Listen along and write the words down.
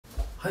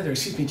Hi there,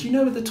 excuse me, do you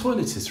know where the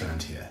toilet is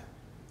around here?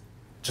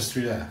 Just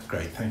through there.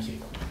 Great, thank you.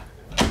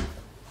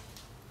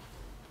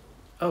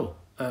 Oh,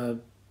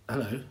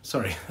 hello.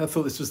 Sorry, I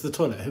thought this was the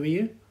toilet. Who are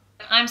you?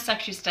 I'm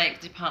Secretary of State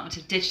for the Department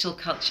of Digital,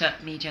 Culture,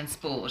 Media and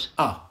Sport.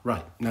 Ah,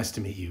 right. Nice to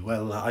meet you.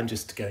 Well, I'm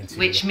just going to...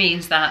 Which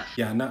means that...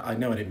 Yeah, no, I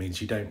know what it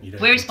means. You don't...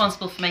 We're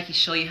responsible for making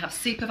sure you have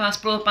super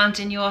fast broadband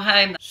in your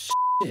home.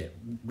 Shit,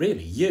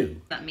 really? You?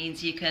 That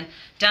means you can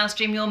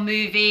downstream your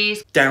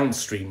movies.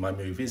 Downstream my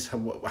movies?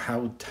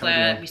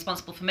 We're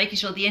responsible for making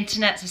sure the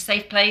internet's a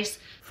safe place.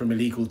 From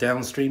illegal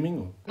downstreaming?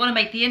 Or? We want to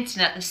make the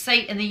internet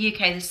in the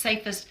UK the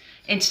safest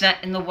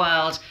internet in the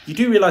world. You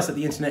do realise that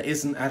the internet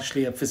isn't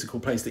actually a physical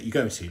place that you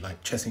go to,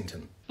 like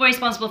Chessington? We're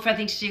responsible for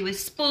everything to do with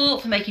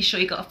sport, for making sure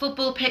you've got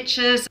football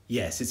pitches.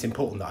 Yes, it's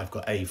important that I've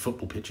got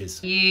football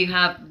pitches. You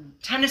have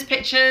tennis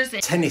pitches.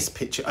 Tennis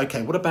pitch?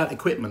 Okay, what about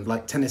equipment,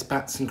 like tennis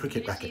bats and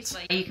cricket rackets?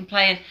 You can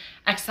play and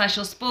exercise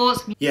your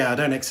sports. Yeah, I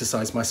don't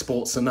exercise my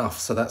sports enough,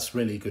 so that's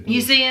really good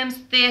news. Museums,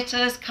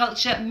 theatres,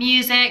 culture,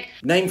 music.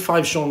 Name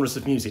 5 genres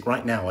of music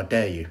right now, I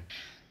dare you.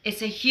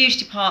 It's a huge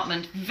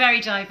department, very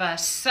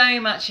diverse, so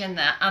much in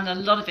there, and a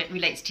lot of it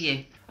relates to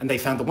you. And they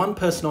found the one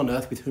person on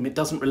earth with whom it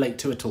doesn't relate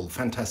to at all.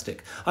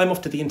 Fantastic. I'm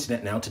off to the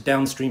internet now to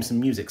downstream some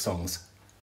music songs.